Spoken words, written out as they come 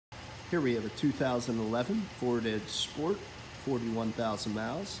Here we have a 2011 Ford Edge Sport, 41,000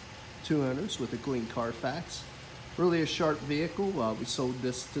 miles, 2 owners with a clean Carfax. Really a sharp vehicle. We sold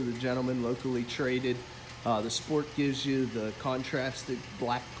this to the gentleman, locally traded. The Sport gives you the contrasted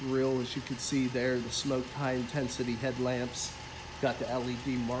black grille, as you can see there, the smoked high intensity headlamps. Got the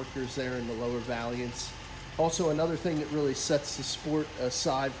LED markers there in the lower valiants. Also, another thing that really sets the Sport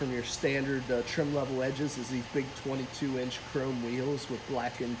aside from your standard trim level edges is these big 22-inch chrome wheels with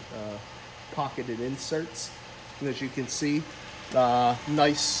blackened pocketed inserts. And as you can see,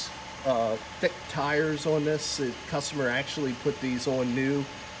 nice thick tires on this. The customer actually put these on new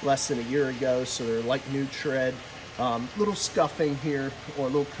less than a year ago, so they're like new tread. Little scuffing here or a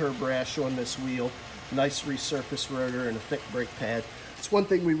little curb rash on this wheel. Nice resurfaced rotor and a thick brake pad. It's one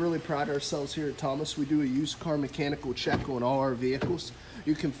thing we really pride ourselves here at Thomas. We do a used car mechanical check on all our vehicles.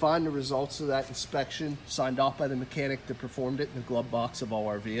 You can find the results of that inspection signed off by the mechanic that performed it in the glove box of all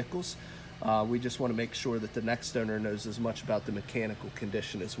our vehicles. We just want to make sure that the next owner knows as much about the mechanical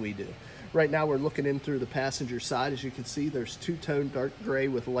condition as we do. Right now we're looking in through the passenger side. As you can see, there's two-tone dark gray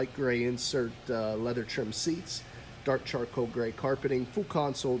with light gray insert leather trim seats, dark charcoal gray carpeting, full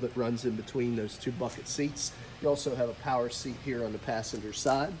console that runs in between those two bucket seats. You also have a power seat here on the passenger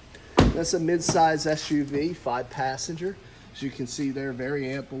side. That's a mid-size SUV, 5-passenger. As you can see there,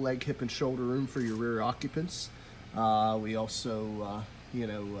 very ample leg, hip, and shoulder room for your rear occupants. We also,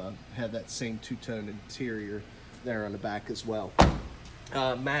 have that same two-tone interior there on the back as well.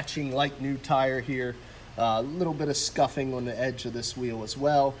 Matching light new tire here. A little bit of scuffing on the edge of this wheel as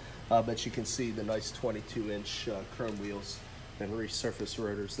well, but you can see the nice 22-inch chrome wheels and resurfaced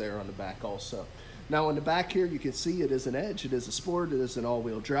rotors there on the back also. Now on the back here, you can see it is an Edge, it is a Sport, it is an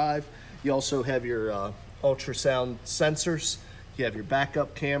all-wheel drive. You also have your ultrasound sensors. You have your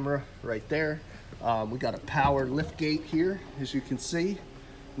backup camera right there. We got a power liftgate here, as you can see.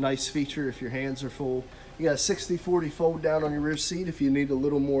 Nice feature if your hands are full. You got a 60/40 fold down on your rear seat if you need a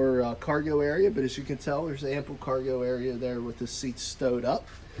little more cargo area, but as you can tell, there's ample cargo area there with the seats stowed up.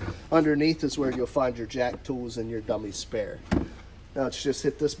 Underneath is where you'll find your jack tools and your dummy spare. Now let's just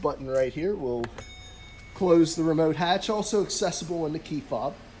hit this button right here. We'll close the remote hatch, also accessible in the key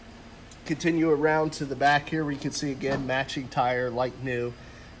fob. Continue around to the back here where you can see again matching tire, like new.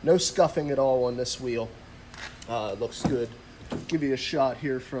 No scuffing at all on this wheel. Looks good. Give you a shot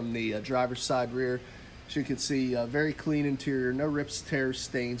here from the driver's side rear. As you can see, very clean interior, no rips, tears,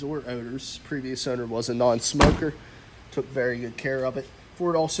 stains, or odors. Previous owner was a non-smoker, took very good care of it.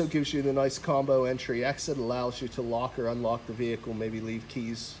 Ford also gives you the nice combo entry exit, allows you to lock or unlock the vehicle, maybe leave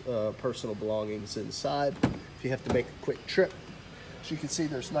keys, personal belongings inside if you have to make a quick trip. As you can see,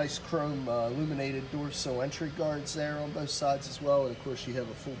 there's nice chrome illuminated door sill entry guards there on both sides as well, and of course you have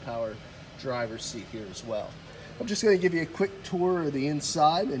a full power driver's seat here as well. I'm just going to give you a quick tour of the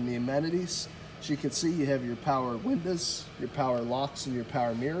inside and the amenities. As you can see, you have your power windows, your power locks, and your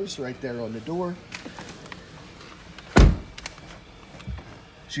power mirrors right there on the door.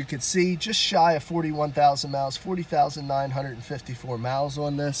 As you can see, just shy of 41,000 miles, 40,954 miles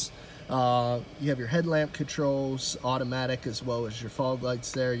on this. You have your headlamp controls, automatic, as well as your fog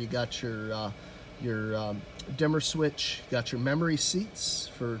lights there. You got your dimmer switch, you got your memory seats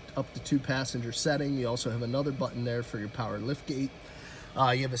for up to 2-passenger setting. You also have another button there for your power liftgate.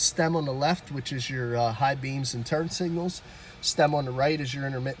 You have a stem on the left, which is your high beams and turn signals. Stem on the right is your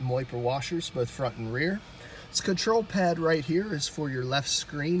intermittent wiper washers, both front and rear. This control pad right here is for your left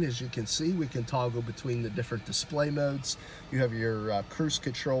screen. As you can see, we can toggle between the different display modes. You have your cruise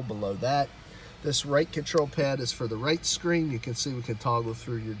control below that. This right control pad is for the right screen. You can see we can toggle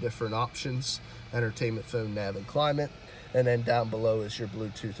through your different options, entertainment, phone, nav, and climate. And then down below is your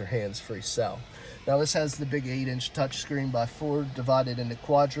Bluetooth or hands-free cell. Now this has the big 8-inch touchscreen by Ford divided into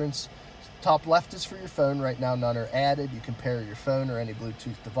quadrants. Top left is for your phone. Right now none are added. You can pair your phone or any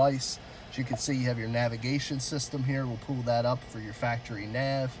Bluetooth device. As you can see, you have your navigation system here. We'll pull that up for your factory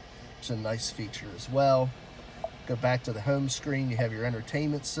nav, which is a nice feature as well. Go back to the home screen. You have your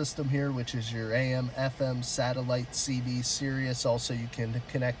entertainment system here, which is your AM, FM, satellite, CD, Sirius. Also, you can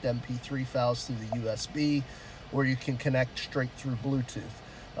connect MP3 files through the USB, or you can connect straight through Bluetooth,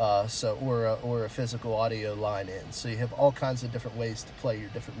 or a physical audio line in. So you have all kinds of different ways to play your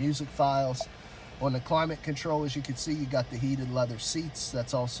different music files. On the climate control, as you can see, you got the heated leather seats.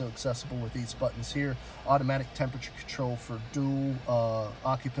 That's also accessible with these buttons here. Automatic temperature control for dual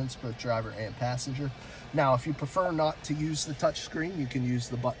occupants, both driver and passenger. Now, if you prefer not to use the touch screen, you can use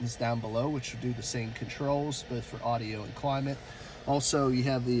the buttons down below, which will do the same controls, both for audio and climate. Also, you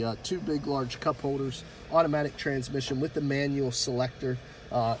have the two big, large cup holders, automatic transmission with the manual selector.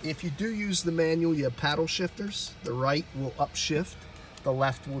 If you do use the manual, you have paddle shifters. The right will upshift. the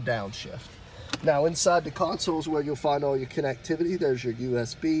left will downshift. Now inside the console is where you'll find all your connectivity. There's your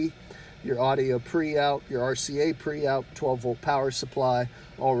USB, your audio pre-out, your RCA pre-out, 12-volt power supply,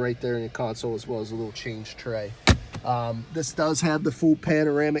 all right there in the console, as well as a little change tray. This does have the full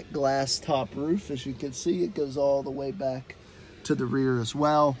panoramic glass top roof. As you can see, it goes all the way back to the rear as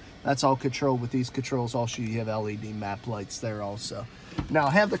well. That's all controlled with these controls. Also, you have LED map lights there also. Now,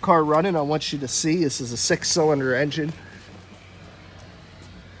 I have the car running. I want you to see this is a 6-cylinder engine.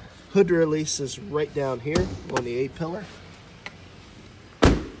 Hood release is right down here on the A-pillar.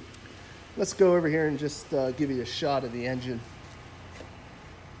 Let's go over here and just give you a shot of the engine.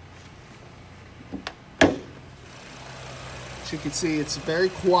 As you can see, it's very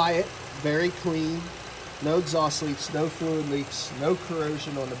quiet, very clean. No exhaust leaks, no fluid leaks, no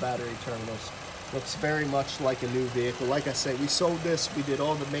corrosion on the battery terminals. Looks very much like a new vehicle. Like I say, we sold this, we did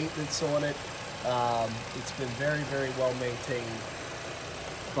all the maintenance on it. It's been very, very well maintained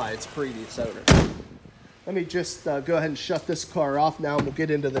by its previous owner. Let me just go ahead and shut this car off now, and we'll get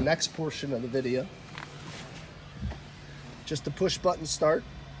into the next portion of the video. Just a push button start.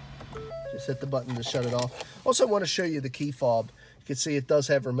 Just hit the button to shut it off. Also want to show you the key fob. You can see it does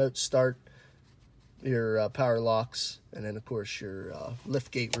have remote start, your power locks, and then of course your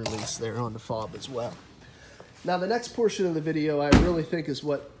liftgate release there on the fob as well. Now the next portion of the video I really think is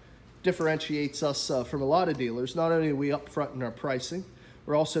what differentiates us from a lot of dealers. Not only are we upfront in our pricing,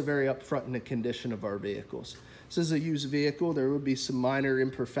 we're also very upfront in the condition of our vehicles. This is a used vehicle. There would be some minor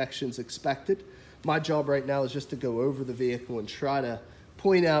imperfections expected. My job right now is just to go over the vehicle and try to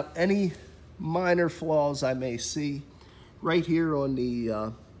point out any minor flaws I may see. Right here on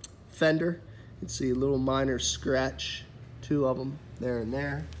the fender, you can see a little minor scratch, 2 of them there and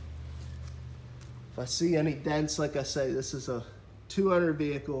there. If I see any dents, like I say, this is a 200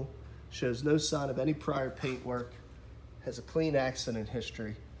 vehicle, shows no sign of any prior paint work, has a clean accident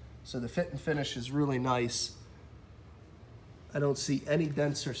history. So the fit and finish is really nice. I don't see any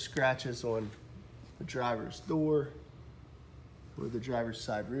dents or scratches on the driver's door or the driver's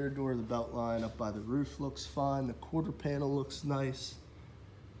side rear door. The belt line up by the roof looks fine. The quarter panel looks nice.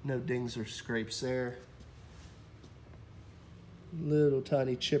 No dings or scrapes there. Little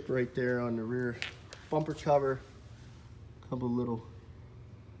tiny chip right there on the rear bumper cover. Couple little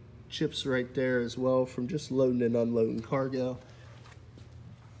chips right there as well from just loading and unloading cargo.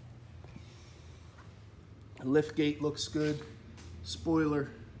 Liftgate looks good. Spoiler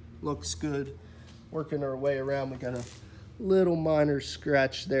looks good. Working our way around, we got a little minor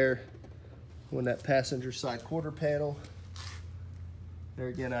scratch there on that passenger side quarter panel. There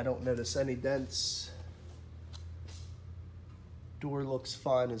again, I don't notice any dents. Door looks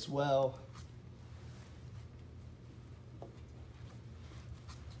fine as well.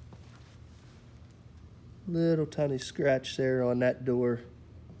 Little tiny scratch there on that door.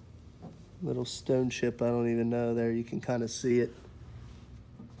 Little stone chip, I don't even know there. You can kind of see it.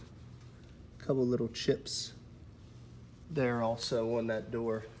 Couple little chips there also on that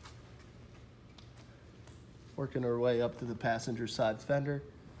door. Working our way up to the passenger side fender.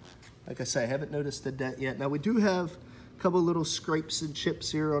 Like I say, I haven't noticed the dent yet. Now we do have a couple little scrapes and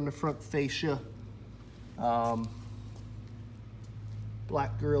chips here on the front fascia.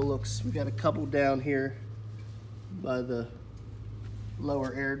 Black grill looks, we got a couple down here by the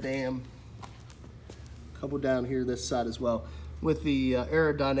lower air dam. A couple down here this side as well. With the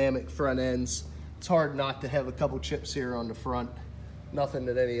aerodynamic front ends, it's hard not to have a couple chips here on the front. Nothing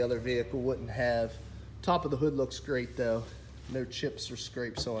that any other vehicle wouldn't have. Top of the hood looks great though. No chips or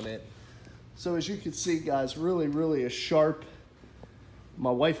scrapes on it. So as you can see guys, really a sharp.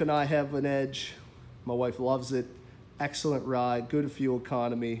 My wife and I have an Edge. My wife loves it. Excellent ride, good fuel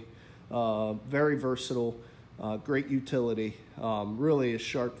economy, very versatile, great utility. Really a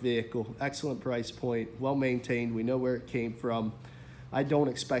sharp vehicle, excellent price point, well maintained. We know where it came from. I don't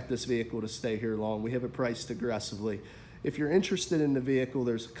expect this vehicle to stay here long. We have it priced aggressively. If you're interested in the vehicle,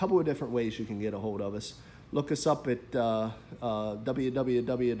 there's a couple of different ways you can get a hold of us. Look us up at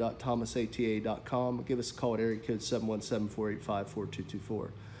www.thomasata.com. Give us a call at area code 717-485-4224.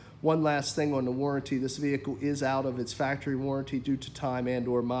 One last thing on the warranty. This vehicle is out of its factory warranty due to time and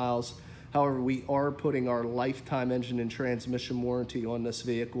or miles. However, we are putting our lifetime engine and transmission warranty on this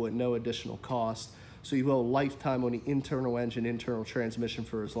vehicle at no additional cost. So you will have a lifetime on the internal engine, internal transmission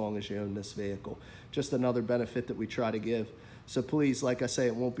for as long as you own this vehicle. Just another benefit that we try to give. So please, like I say,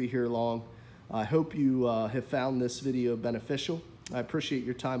 it won't be here long. I hope you have found this video beneficial. I appreciate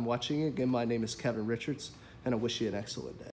your time watching it. Again, my name is Kevin Richards, and I wish you an excellent day.